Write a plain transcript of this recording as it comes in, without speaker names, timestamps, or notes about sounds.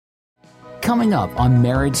Coming up on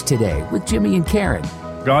Marriage Today with Jimmy and Karen.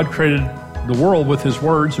 God created the world with His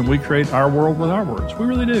words, and we create our world with our words. We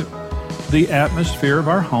really do. The atmosphere of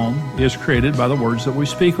our home is created by the words that we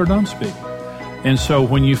speak or don't speak. And so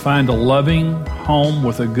when you find a loving home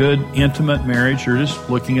with a good, intimate marriage, you're just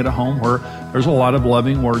looking at a home where there's a lot of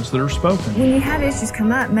loving words that are spoken. When you have issues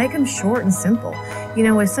come up, make them short and simple. You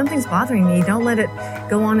know, if something's bothering me, don't let it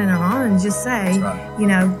go on and just say, right. You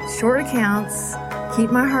know, short accounts,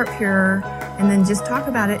 keep my heart pure, and then just talk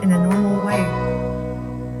about it in a normal way.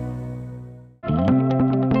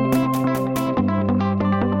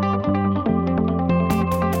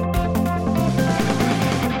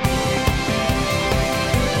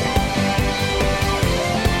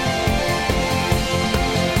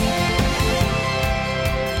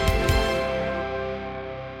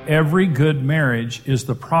 Every good marriage is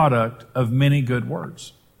the product of many good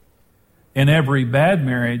words. And every bad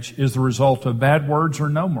marriage is the result of bad words or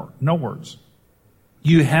no words.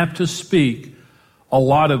 You have to speak a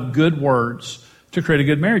lot of good words to create a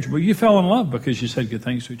good marriage. Well, you fell in love because you said good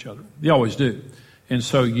things to each other. You always do. And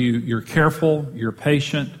so you're careful, you're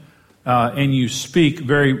patient, and you speak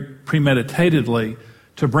very premeditatedly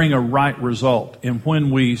to bring a right result. And when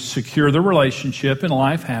we secure the relationship, and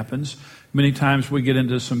life happens, many times we get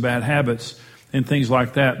into some bad habits and things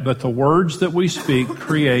like that. But the words that we speak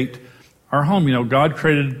create our home. You know, God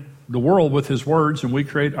created the world with His words, and we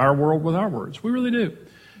create our world with our words. We really do.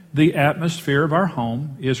 The atmosphere of our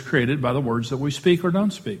home is created by the words that we speak or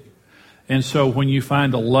don't speak. And so when you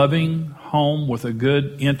find a loving home with a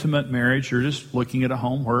good, intimate marriage, you're just looking at a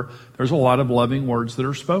home where there's a lot of loving words that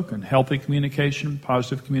are spoken. Healthy communication,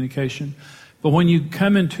 positive communication. But when you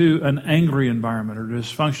come into an angry environment or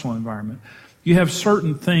dysfunctional environment, you have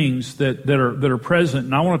certain things that are present.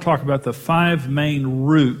 And I want to talk about the 5 main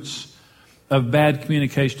roots of bad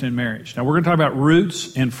communication in marriage. Now, we're going to talk about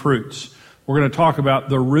roots and fruits. We're going to talk about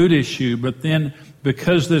the root issue, but then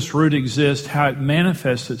because this root exists, how it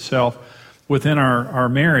manifests itself within our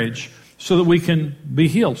marriage so that we can be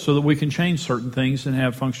healed, so that we can change certain things and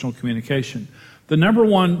have functional communication. The number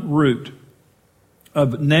one root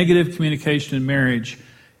of negative communication in marriage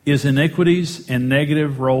is iniquities and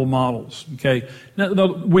negative role models. Okay, now,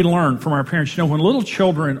 we learn from our parents. You know, when little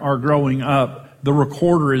children are growing up, the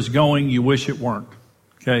recorder is going. You wish it weren't.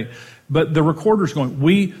 Okay, but the recorder is going.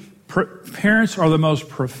 Parents are the most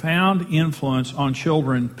profound influence on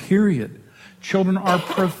children. Period. Children are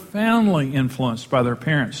profoundly influenced by their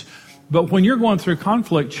parents. But when you're going through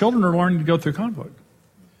conflict, children are learning to go through conflict.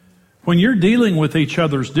 When you're dealing with each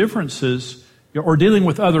other's differences, or dealing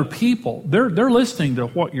with other people, they're listening to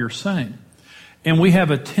what you're saying. And we have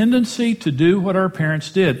a tendency to do what our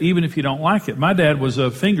parents did, even if you don't like it. My dad was a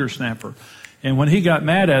finger snapper. And when he got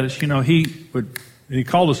mad at us, you know, he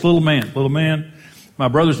called us little man. Little man. My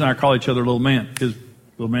brothers and I call each other little man. His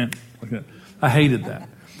little man. Like that. I hated that.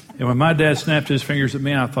 And when my dad snapped his fingers at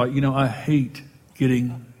me, I thought, you know, I hate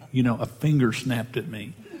getting, you know, a finger snapped at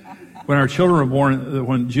me. When our children were born,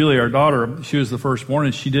 when Julie, our daughter, she was the firstborn,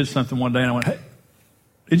 and she did something one day, and I went, hey,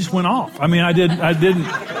 it just went off. I mean, I didn't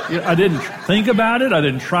think about it. I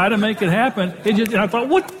didn't try to make it happen. And I thought,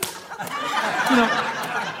 what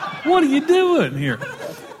are you doing here?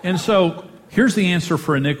 And so here's the answer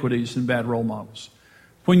for iniquities and bad role models.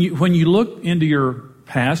 When you look into your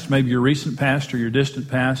past, maybe your recent past or your distant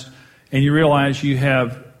past, and you realize you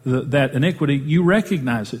have that iniquity, you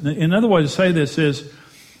recognize it. Another way to say this is,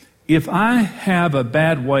 if I have a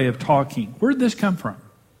bad way of talking, where did this come from?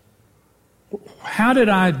 How did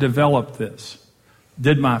I develop this?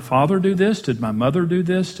 Did my father do this? Did my mother do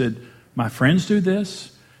this? Did my friends do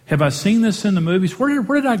this? Have I seen this in the movies? Where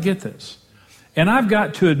did I get this? And I've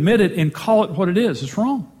got to admit it and call it what it is. It's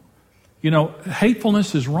wrong. You know,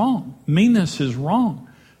 hatefulness is wrong. Meanness is wrong.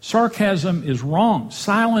 Sarcasm is wrong.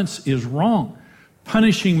 Silence is wrong.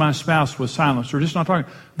 Punishing my spouse with silence or just not talking.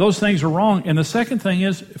 Those things are wrong. And the second thing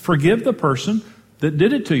is forgive the person that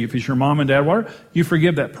did it to you. If it's your mom and dad, whatever, you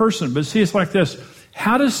forgive that person. But see, it's like this.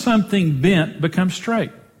 How does something bent become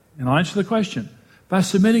straight? And I'll answer the question. By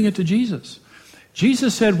submitting it to Jesus.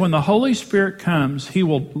 Jesus said when the Holy Spirit comes, He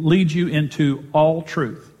will lead you into all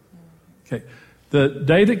truth. Okay. The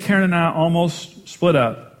day that Karen and I almost split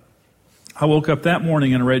up, I woke up that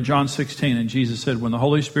morning and I read John 16, and Jesus said, when the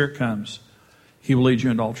Holy Spirit comes, He will lead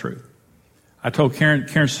you into all truth. I told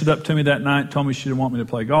Karen stood up to me that night, told me she didn't want me to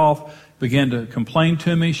play golf, began to complain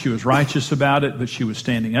to me. She was righteous about it, but she was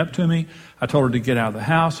standing up to me. I told her to get out of the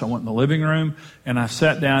house. I went in the living room, and I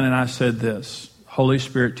sat down and I said this, Holy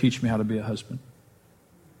Spirit, teach me how to be a husband.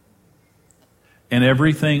 And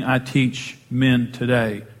everything I teach men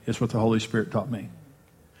today is what the Holy Spirit taught me.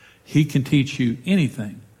 He can teach you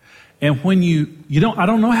anything. And when I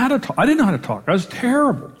don't know how to talk. I didn't know how to talk. I was a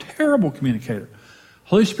terrible, terrible communicator.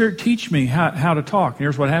 Holy Spirit, teach me how to talk. And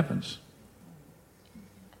here's what happens.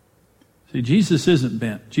 See, Jesus isn't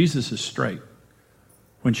bent. Jesus is straight.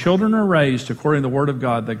 When children are raised according to the Word of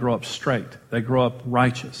God, they grow up straight. They grow up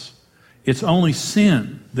righteous. It's only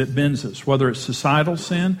sin that bends us, whether it's societal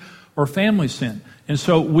sin or family sin. And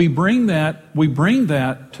so we bring that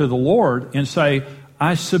to the Lord and say,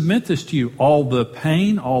 I submit this to you. All the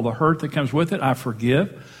pain, all the hurt that comes with it, I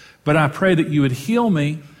forgive. But I pray that you would heal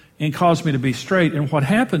me and cause me to be straight. And what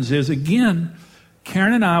happens is, again,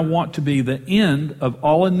 Karen and I want to be the end of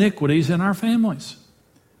all iniquities in our families.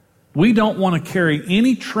 We don't want to carry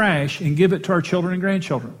any trash and give it to our children and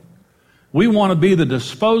grandchildren. We want to be the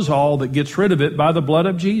disposal that gets rid of it by the blood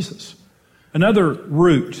of Jesus. Another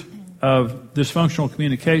root of dysfunctional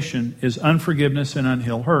communication is unforgiveness and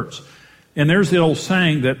unhealed hurts. And there's the old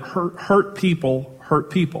saying that hurt people hurt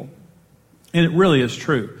people. And it really is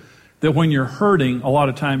true that when you're hurting, a lot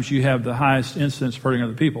of times you have the highest incidence of hurting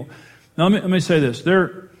other people. Now, let me say this.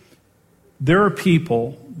 There are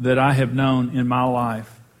people that I have known in my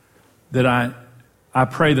life that I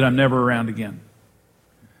pray that I'm never around again,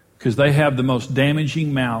 because they have the most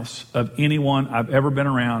damaging mouths of anyone I've ever been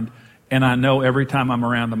around, and I know every time I'm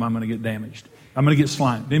around them, I'm going to get damaged. I'm going to get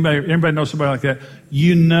slimed. Anybody know somebody like that?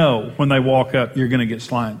 You know when they walk up, you're going to get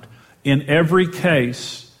slimed. In every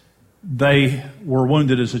case, they were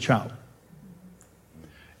wounded as a child.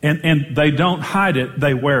 And they don't hide it,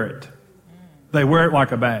 they wear it. They wear it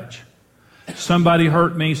like a badge. Somebody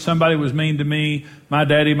hurt me, somebody was mean to me, my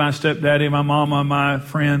daddy, my stepdaddy, my mama, my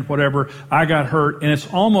friend, whatever, I got hurt, and it's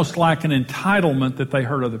almost like an entitlement that they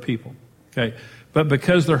hurt other people. Okay, but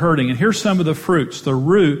because they're hurting, and here's some of the fruits. The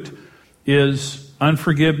root is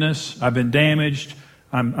unforgiveness. I've been damaged.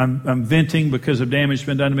 I'm venting because of damage that's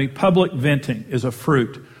been done to me. Public venting is a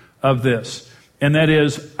fruit of this. And that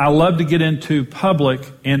is, I love to get into public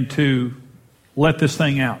and to let this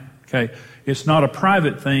thing out. Okay, it's not a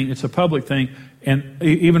private thing, it's a public thing, and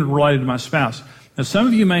even related to my spouse. Now, some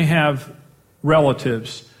of you may have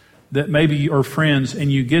relatives that maybe are friends,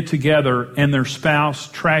 and you get together and their spouse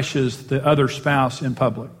trashes the other spouse in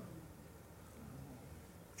public.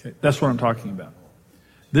 Okay, that's what I'm talking about.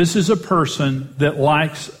 This is a person that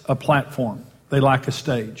likes a platform. They like a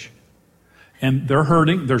stage. And they're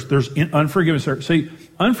hurting. There's unforgiveness there. See,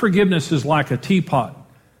 unforgiveness is like a teapot.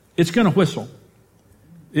 It's going to whistle.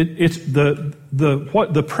 It's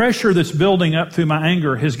the pressure that's building up through my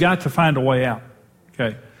anger has got to find a way out.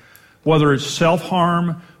 Okay, whether it's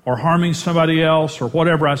self-harm or harming somebody else or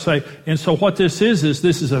whatever I say. And so what this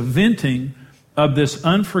is a venting of this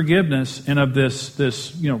unforgiveness and of this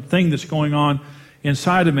thing that's going on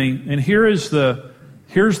inside of me. And here's the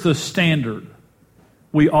standard.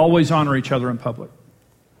 We always honor each other in public.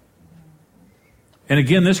 And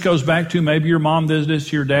again, this goes back to maybe your mom does this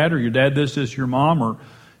to your dad, or your dad does this to your mom, or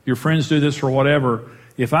your friends do this or whatever.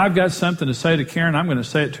 If I've got something to say to Karen, I'm going to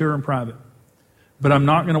say it to her in private. But I'm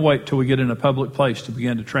not going to wait till we get in a public place to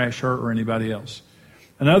begin to trash her or anybody else.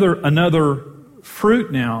 Another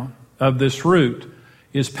fruit now of this root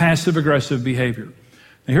is passive-aggressive behavior.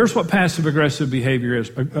 Now, here's what passive-aggressive behavior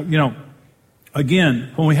is.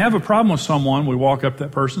 Again, when we have a problem with someone, we walk up to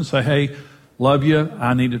that person and say, hey, love you,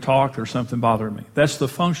 I need to talk, there's something bothering me. That's the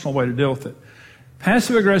functional way to deal with it.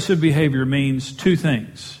 Passive-aggressive behavior means two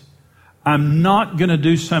things. I'm not going to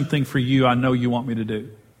do something for you I know you want me to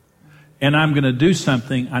do. And I'm going to do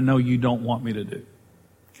something I know you don't want me to do.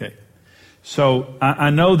 Okay. So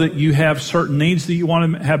I know that you have certain needs that you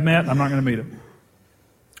want to have met. I'm not going to meet them.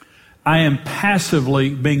 I am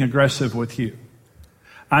passively being aggressive with you.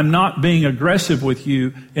 I'm not being aggressive with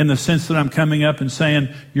you in the sense that I'm coming up and saying,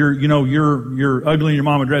 you're ugly and your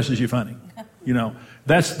mama dresses you funny.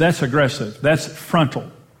 That's aggressive. That's frontal.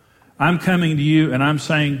 I'm coming to you and I'm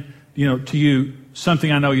saying, to you,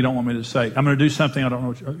 something I know you don't want me to say. I'm going to do something I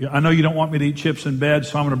don't know. I know you don't want me to eat chips in bed,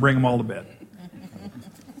 so I'm going to bring them all to bed.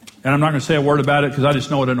 And I'm not going to say a word about it because I just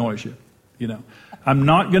know it annoys you. I'm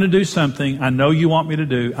not going to do something I know you want me to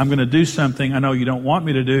do. I'm going to do something I know you don't want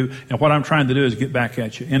me to do. And what I'm trying to do is get back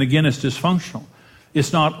at you. And again, it's dysfunctional.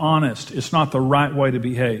 It's not honest. It's not the right way to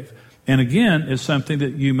behave. And again, it's something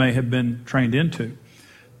that you may have been trained into.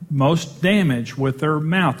 Most damage with their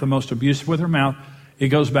mouth, the most abusive with their mouth, it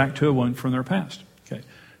goes back to a wound from their past, okay,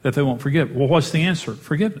 that they won't forgive. Well, what's the answer?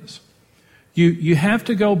 Forgiveness. You have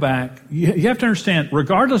to go back. You have to understand,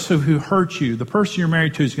 regardless of who hurt you, the person you're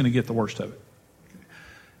married to is going to get the worst of it.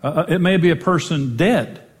 It may be a person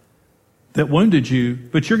dead that wounded you,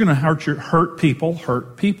 but you're going to hurt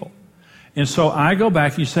people. And so I go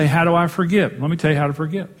back and you say, how do I forgive? Let me tell you how to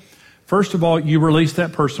forgive. First of all, you release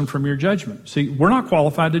that person from your judgment. See, we're not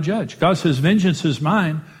qualified to judge. God says, vengeance is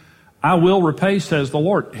mine. I will repay, says the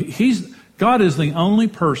Lord. God is the only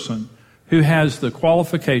person who has the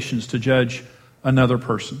qualifications to judge another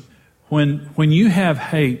person. When you have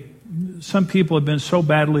hate, some people have been so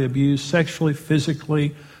badly abused, sexually,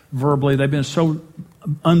 physically, verbally. They've been so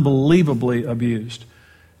unbelievably abused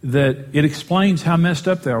that it explains how messed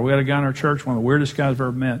up they are. We had a guy in our church, one of the weirdest guys I've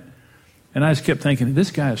ever met. And I just kept thinking, this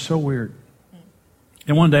guy is so weird.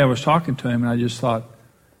 And one day I was talking to him and I just thought,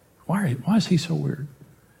 why is he so weird?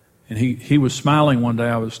 And he was smiling one day.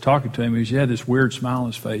 I was talking to him. He had this weird smile on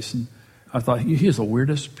his face. And I thought, he is the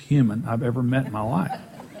weirdest human I've ever met in my life.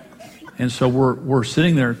 And so we're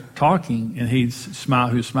sitting there talking, and who's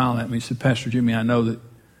smiling at me. He said, Pastor Jimmy, I know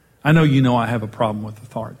you know I have a problem with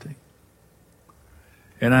authority.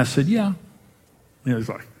 And I said, yeah. He was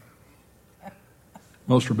like,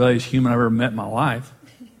 most rebellious human I've ever met in my life.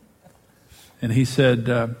 And he said,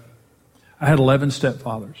 I had 11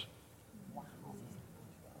 stepfathers.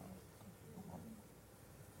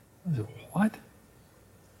 I said, what?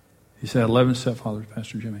 He said, 11 stepfathers,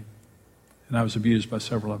 Pastor Jimmy. And I was abused by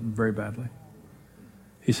several of them very badly.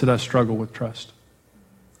 He said, I struggle with trust.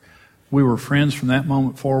 We were friends from that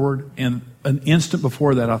moment forward. And an instant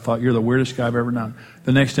before that, I thought, you're the weirdest guy I've ever known.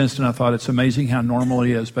 The next instant, I thought, it's amazing how normal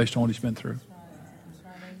he is based on what he's been through.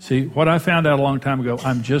 See, what I found out a long time ago,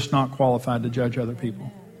 I'm just not qualified to judge other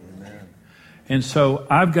people. And so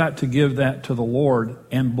I've got to give that to the Lord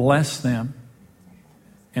and bless them.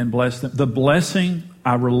 The blessing,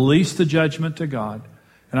 I release the judgment to God.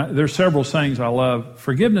 And there's several sayings I love.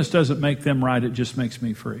 Forgiveness doesn't make them right, it just makes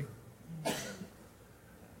me free.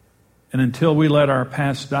 And until we let our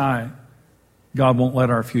past die, God won't let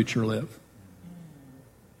our future live.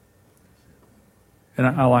 And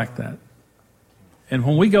I like that. And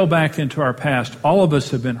when we go back into our past, all of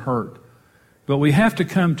us have been hurt. But we have to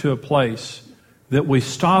come to a place that we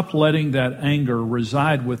stop letting that anger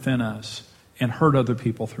reside within us and hurt other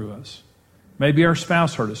people through us. Maybe our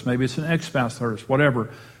spouse hurt us. Maybe it's an ex-spouse hurt us, whatever.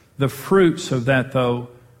 The fruits of that, though,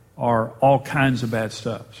 are all kinds of bad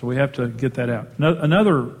stuff. So we have to get that out.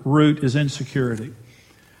 Another root is insecurity.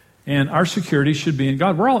 And our security should be in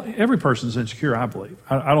God. Every person's insecure, I believe.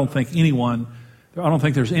 I don't think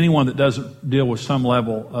there's anyone that doesn't deal with some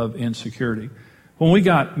level of insecurity. When we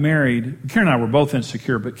got married, Karen and I were both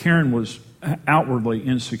insecure, but Karen was outwardly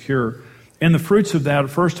insecure. And the fruits of that,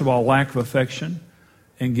 first of all, lack of affection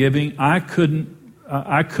and giving. I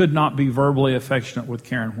could not be verbally affectionate with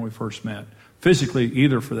Karen when we first met. Physically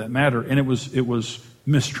either, for that matter. And it was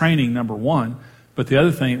mistraining, number one. But the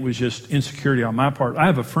other thing, it was just insecurity on my part. I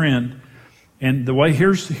have a friend, and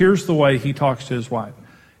here's the way he talks to his wife.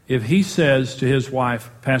 If he says to his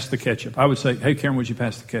wife, pass the ketchup, I would say, hey, Karen, would you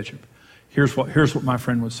pass the ketchup? Here's what my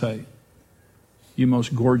friend would say. You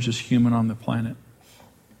most gorgeous human on the planet.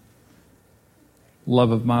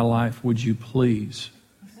 Love of my life, would you please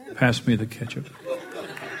pass me the ketchup?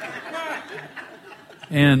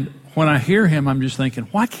 And when I hear him, I'm just thinking,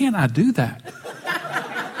 why can't I do that?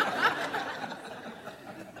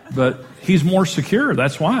 But he's more secure.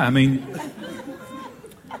 That's why. I mean,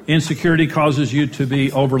 insecurity causes you to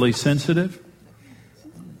be overly sensitive.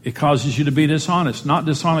 It causes you to be dishonest. Not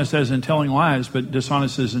dishonest as in telling lies, but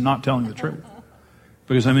dishonest as in not telling the truth.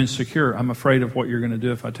 Because I'm insecure. I'm afraid of what you're going to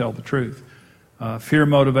do if I tell the truth. Fear,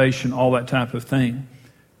 motivation, all that type of thing.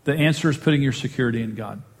 The answer is putting your security in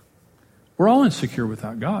God. We're all insecure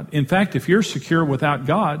without God. In fact, if you're secure without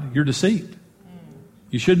God, you're deceived.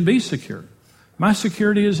 You shouldn't be secure. My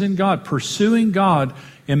security is in God. Pursuing God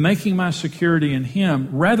and making my security in Him,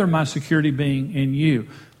 rather my security being in you.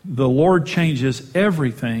 The Lord changes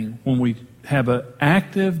everything when we have an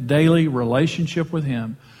active daily relationship with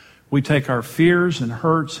Him. We take our fears and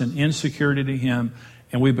hurts and insecurity to Him,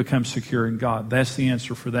 and we become secure in God. That's the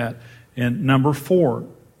answer for that. And number 4,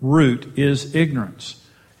 root is ignorance.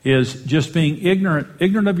 Is just being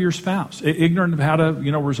ignorant of your spouse, ignorant of how to,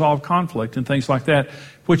 resolve conflict and things like that,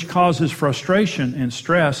 which causes frustration and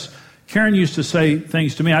stress. Karen used to say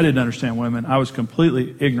things to me. I didn't understand women. I was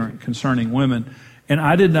completely ignorant concerning women. And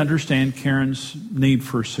I didn't understand Karen's need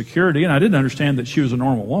for security. And I didn't understand that she was a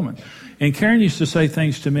normal woman. And Karen used to say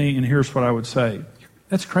things to me, and here's what I would say.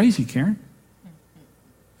 That's crazy, Karen.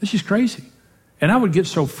 That's just crazy. And I would get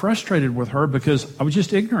so frustrated with her because I was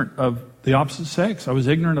just ignorant of the opposite sex. I was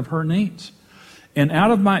ignorant of her needs. And out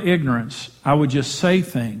of my ignorance, I would just say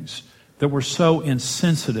things that were so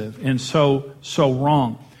insensitive and so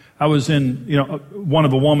wrong. I was in, one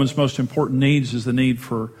of a woman's most important needs is the need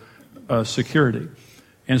for security.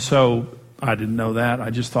 And so I didn't know that. I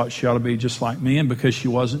just thought she ought to be just like me. And because she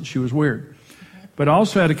wasn't, she was weird. But I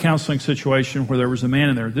also had a counseling situation where there was a man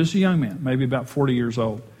in there. This is a young man, maybe about 40 years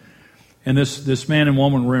old. And this man and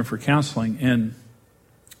woman were in for counseling, and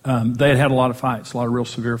they had had a lot of fights, a lot of real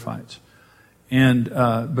severe fights, and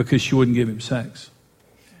because she wouldn't give him sex.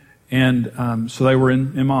 And so they were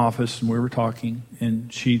in my office, and we were talking,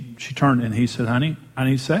 and she turned, and he said, "Honey, I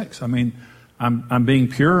need sex. I mean, I'm being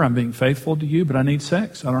pure, I'm being faithful to you, but I need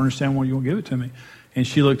sex. I don't understand why you won't give it to me." And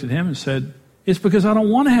she looked at him and said, "It's because I don't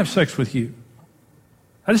want to have sex with you.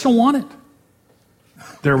 I just don't want it."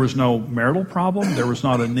 There was no marital problem. There was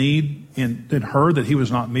not a need in her that he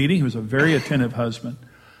was not meeting. He was a very attentive husband.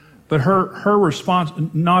 But her response,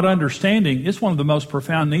 not understanding, is one of the most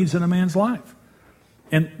profound needs in a man's life.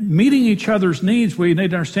 And meeting each other's needs, we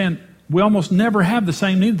need to understand, we almost never have the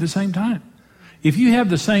same need at the same time. If you have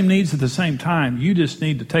the same needs at the same time, you just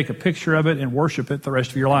need to take a picture of it and worship it the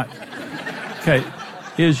rest of your life. Okay.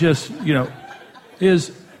 Is just,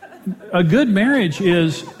 is a good marriage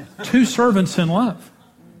is two servants in love.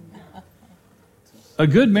 A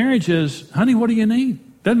good marriage is, honey, what do you need?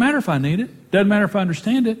 Doesn't matter if I need it. Doesn't matter if I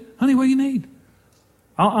understand it. Honey, what do you need?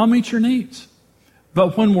 I'll meet your needs.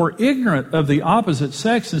 But when we're ignorant of the opposite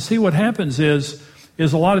sex, and see what happens is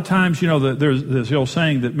a lot of times, there's the old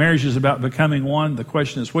saying that marriage is about becoming one. The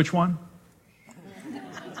question is, which one?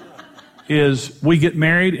 Is we get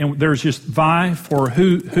married and there's just vie for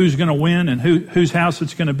who's going to win and whose house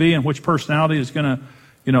it's going to be and which personality is going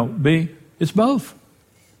to, be. It's both.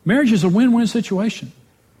 Marriage is a win-win situation.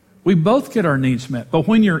 We both get our needs met. But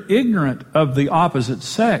when you're ignorant of the opposite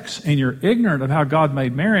sex and you're ignorant of how God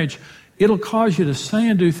made marriage, it'll cause you to say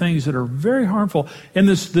and do things that are very harmful. And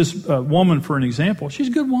this woman, for an example, she's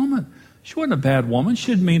a good woman. She wasn't a bad woman.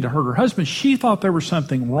 She didn't mean to hurt her husband. She thought there was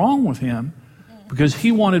something wrong with him because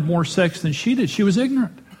he wanted more sex than she did. She was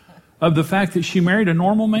ignorant of the fact that she married a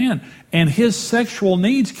normal man. And his sexual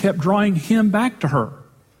needs kept drawing him back to her.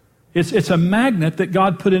 It's a magnet that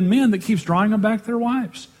God put in men that keeps drawing them back to their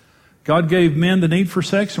wives. God gave men the need for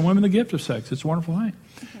sex and women the gift of sex. It's a wonderful thing.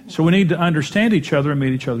 So we need to understand each other and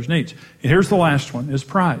meet each other's needs. And here's the last one, is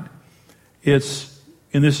pride. And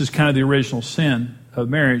this is kind of the original sin of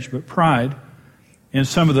marriage, but pride. And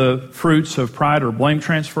some of the fruits of pride are blame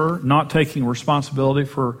transfer, not taking responsibility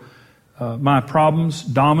for my problems,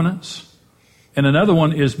 dominance. And another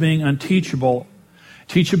one is being unteachable.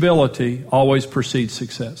 Teachability always precedes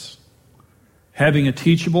success. Having a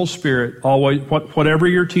teachable spirit, always, whatever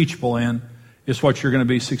you're teachable in, is what you're going to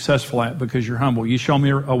be successful at because you're humble. You show me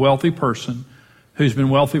a wealthy person who's been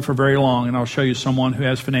wealthy for very long, and I'll show you someone who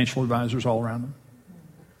has financial advisors all around them.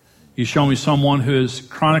 You show me someone who is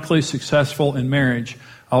chronically successful in marriage,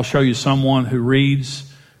 I'll show you someone who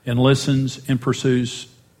reads and listens and pursues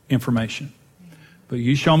information. But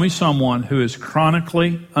you show me someone who is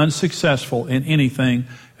chronically unsuccessful in anything,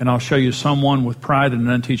 and I'll show you someone with pride and an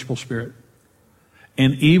unteachable spirit.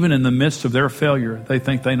 And even in the midst of their failure, they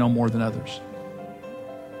think they know more than others.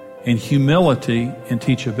 And humility and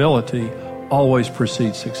teachability always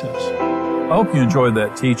precedes success. I hope you enjoyed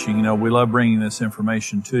that teaching. We love bringing this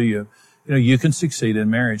information to you. You can succeed in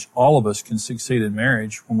marriage. All of us can succeed in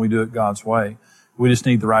marriage when we do it God's way. We just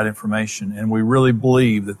need the right information. And we really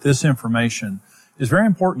believe that this information is very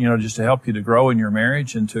important, just to help you to grow in your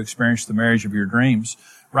marriage and to experience the marriage of your dreams.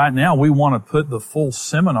 Right now, we want to put the full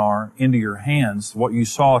seminar into your hands. What you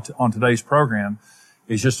saw on today's program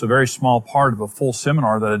is just a very small part of a full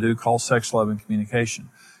seminar that I do called Sex, Love, and Communication.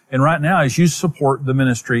 And right now, as you support the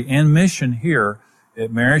ministry and mission here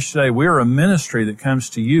at Marriage Today, we are a ministry that comes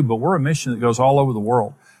to you, but we're a mission that goes all over the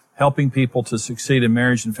world, helping people to succeed in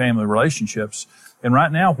marriage and family relationships. And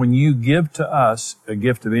right now, when you give to us a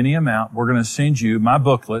gift of any amount, we're going to send you my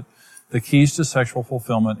booklet, The Keys to Sexual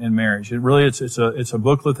Fulfillment in Marriage. It's a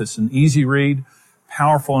booklet that's an easy read,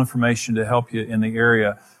 powerful information to help you in the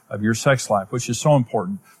area of your sex life, which is so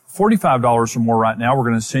important. $45 or more right now, we're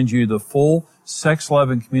going to send you the full Sex, Love,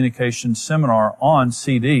 and Communication seminar on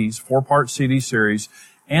CDs, 4-part CD series,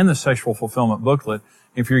 and the Sexual Fulfillment booklet.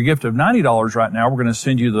 If you're a gift of $90 right now, we're going to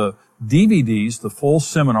send you the DVDs, the full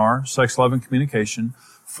seminar, Sex, Love, and Communication,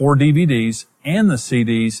 4 DVDs, and the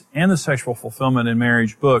CDs, and the Sexual Fulfillment in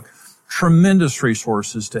Marriage book. Tremendous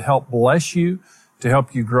resources to help bless you, to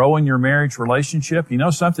help you grow in your marriage relationship.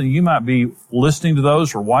 Something, you might be listening to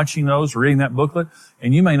those or watching those or reading that booklet,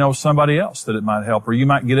 and you may know somebody else that it might help, or you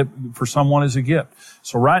might get it for someone as a gift.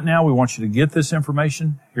 So right now, we want you to get this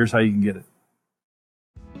information. Here's how you can get it.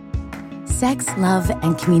 Sex, Love,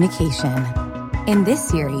 and Communication. In this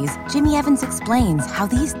series, Jimmy Evans explains how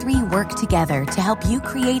these three work together to help you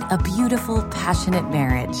create a beautiful, passionate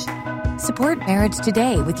marriage. Support marriage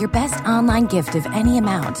today with your best online gift of any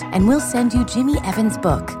amount, and we'll send you Jimmy Evans'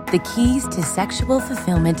 book, The Keys to Sexual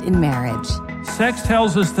Fulfillment in Marriage. Sex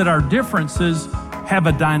tells us that our differences have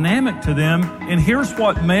a dynamic to them, and here's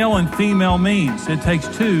what male and female means. It takes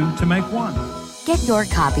two to make one. Get your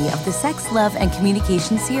copy of the Sex, Love, and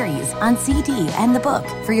Communication series on CD and the book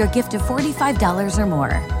for your gift of $45 or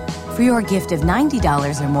more. For your gift of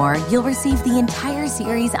 $90 or more, you'll receive the entire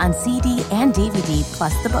series on CD and DVD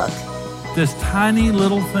plus the book. This tiny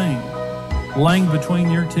little thing laying between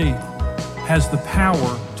your teeth has the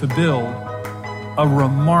power to build a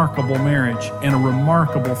remarkable marriage and a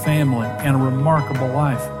remarkable family and a remarkable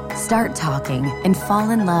life. Start talking and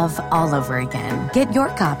fall in love all over again. Get your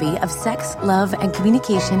copy of Sex, Love, and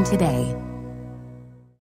Communication today.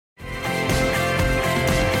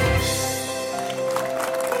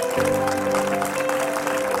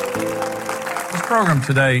 This program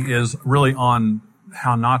today is really on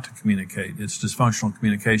how not to communicate. It's dysfunctional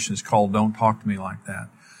communication. It's called Don't Talk to Me Like That.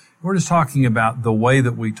 We're just talking about the way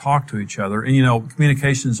that we talk to each other. And, you know,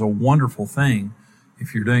 communication is a wonderful thing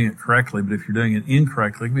if you're doing it correctly, but if you're doing it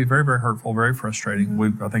incorrectly, it can be very, very hurtful, very frustrating.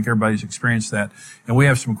 Mm-hmm. I think everybody's experienced that. And we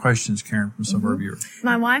have some questions, Karen, from some of our viewers.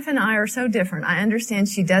 My wife and I are so different. I understand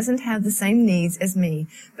she doesn't have the same needs as me,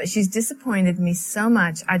 but she's disappointed me so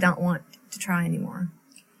much I don't want to try anymore.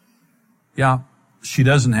 Yeah, she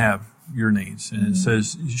doesn't have your needs, and it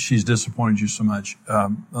says she's disappointed you so much.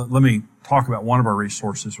 Let me talk about one of our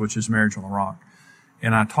resources, which is Marriage on the Rock.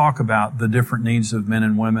 And I talk about the different needs of men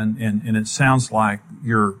and women, and it sounds like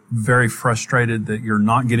you're very frustrated that you're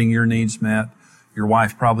not getting your needs met. Your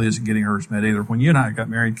wife probably isn't getting hers met either. When you and I got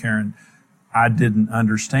married, Karen, I didn't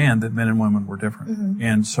understand that men and women were different.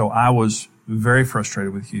 And so I was very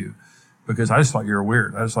frustrated with you because I just thought you were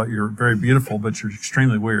weird. I just thought you were very beautiful, but you're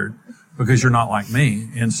extremely weird because you're not like me.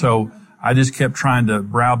 And so I just kept trying to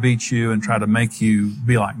browbeat you and try to make you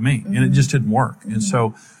be like me. And it just didn't work. And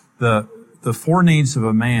so the four needs of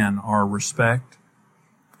a man are respect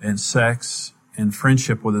and sex and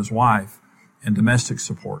friendship with his wife and domestic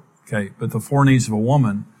support. Okay. But the four needs of a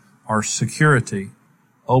woman are security,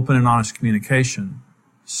 open and honest communication,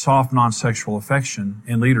 soft non-sexual affection,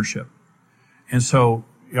 and leadership. And so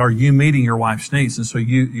are you meeting your wife's needs? And so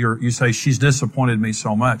you say, she's disappointed me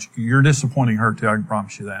so much. You're disappointing her too, I can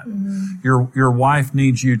promise you that. Your wife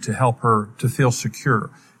needs you to help her to feel secure.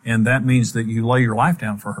 And that means that you lay your life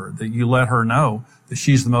down for her, that you let her know that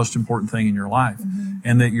she's the most important thing in your life,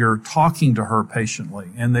 and that you're talking to her patiently,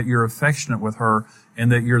 and that you're affectionate with her,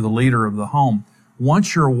 and that you're the leader of the home.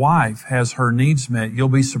 Once your wife has her needs met, you'll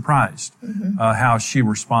be surprised how she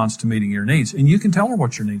responds to meeting your needs. And you can tell her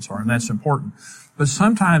what your needs are, and that's important. But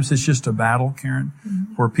sometimes it's just a battle, Karen,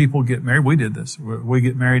 where people get married. We did this. We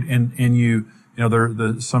get married, and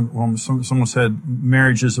someone said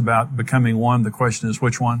marriage is about becoming one. The question is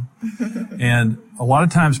which one? And a lot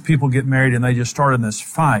of times people get married and they just start in this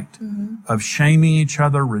fight of shaming each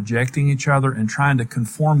other, rejecting each other, and trying to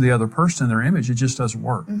conform the other person in their image. It just doesn't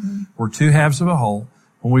work. We're two halves of a whole.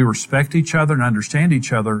 When we respect each other and understand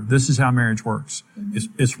each other, this is how marriage works.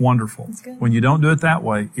 It's wonderful. When you don't do it that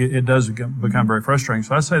way, it does become very frustrating.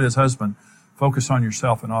 So I say this, husband, focus on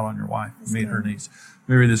yourself and not on your wife. Meet her needs. Let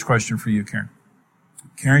me read this question for you, Karen.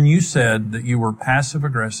 Karen, you said that you were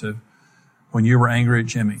passive-aggressive when you were angry at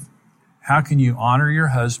Jimmy. How can you honor your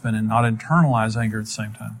husband and not internalize anger at the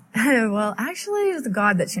same time? Well, actually, it was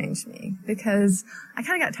God that changed me because I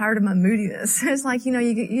kind of got tired of my moodiness. It's like,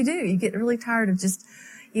 you get really tired of just,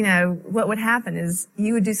 what would happen is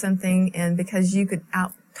you would do something, and because you could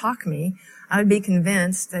out-talk me, I would be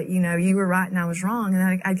convinced that, you were right and I was wrong.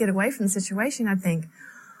 And I'd get away from the situation. I'd think,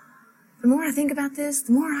 the more I think about this,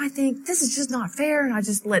 the more I think this is just not fair. And I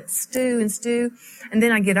just let stew. And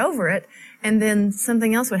then I get over it. And then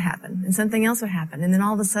something else would happen, and something else would happen. And then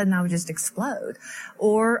all of a sudden I would just explode.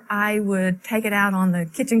 Or I would take it out on the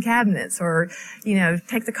kitchen cabinets, or,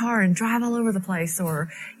 take the car and drive all over the place, or,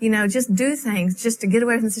 just do things just to get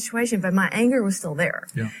away from the situation. But my anger was still there.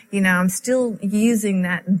 Yeah. I'm still using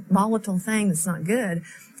that volatile thing that's not good.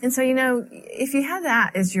 And so, if you have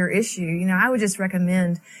that as your issue, I would just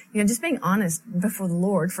recommend, just being honest before the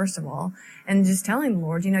Lord, first of all, and just telling the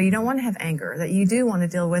Lord, you don't want to have anger, that you do want to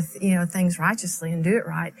deal with, things righteously and do it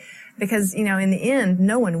right. Because, in the end,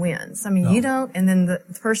 no one wins. I mean, no. You don't, and then the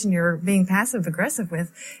person you're being passive aggressive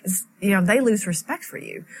with is, they lose respect for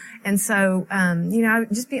you. And so,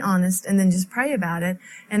 just be honest and then just pray about it.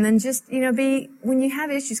 And then just, when you have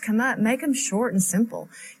issues come up, make them short and simple.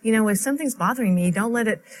 If something's bothering me, don't let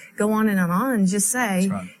it go on and on. Just say,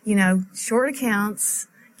 That's right. Short accounts,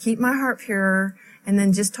 keep my heart pure, and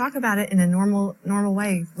then just talk about it in a normal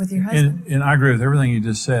way with your husband. And I agree with everything you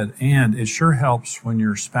just said. And it sure helps when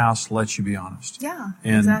your spouse lets you be honest. Yeah,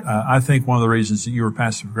 and exactly. I think one of the reasons that you were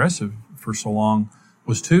passive aggressive for so long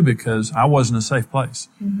was too because I wasn't a safe place.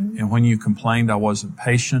 Mm-hmm. And when you complained, I wasn't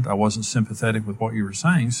patient. I wasn't sympathetic with what you were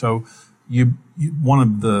saying. So you one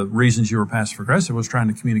of the reasons you were passive aggressive was trying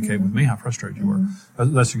to communicate with me how frustrated you were.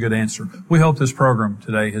 That's a good answer. We hope this program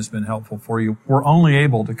today has been helpful for you. We're only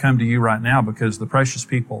able to come to you right now because the precious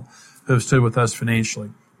people who have stood with us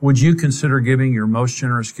financially. Would you consider giving your most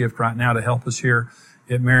generous gift right now to help us here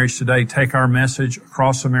at Marriage Today? Take our message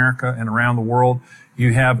across America and around the world.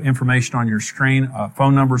 You have information on your screen,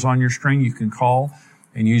 phone numbers on your screen. You can call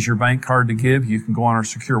and use your bank card to give. You can go on our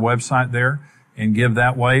secure website there and give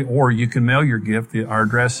that way, or you can mail your gift. Our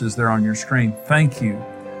address is there on your screen. Thank you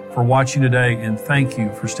for watching today, and thank you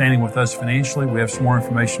for standing with us financially. We have some more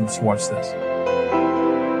information, so watch this.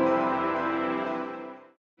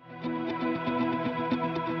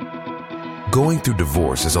 Going through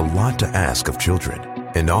divorce is a lot to ask of children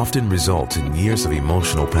and often results in years of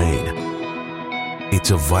emotional pain.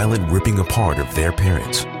 It's a violent ripping apart of their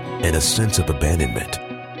parents and a sense of abandonment.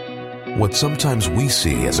 What sometimes we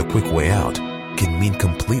see as a quick way out can mean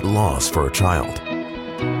complete loss for a child.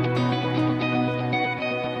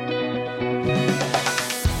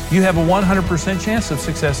 You have a 100% chance of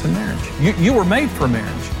success in marriage. You were made for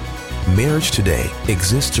marriage. Marriage Today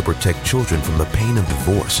exists to protect children from the pain of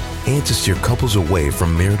divorce and to steer couples away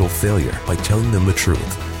from marital failure by telling them the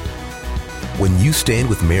truth. When you stand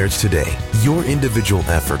with Marriage Today, your individual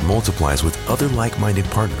effort multiplies with other like-minded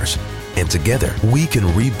partners, and together we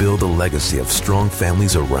can rebuild a legacy of strong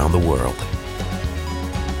families around the world.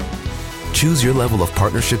 Choose your level of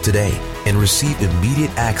partnership today and receive immediate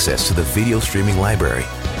access to the video streaming library.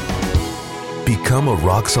 Become a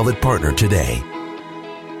rock-solid partner today.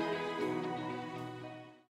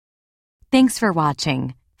 Thanks for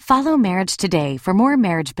watching. Follow Marriage Today for more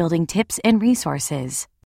marriage-building tips and resources.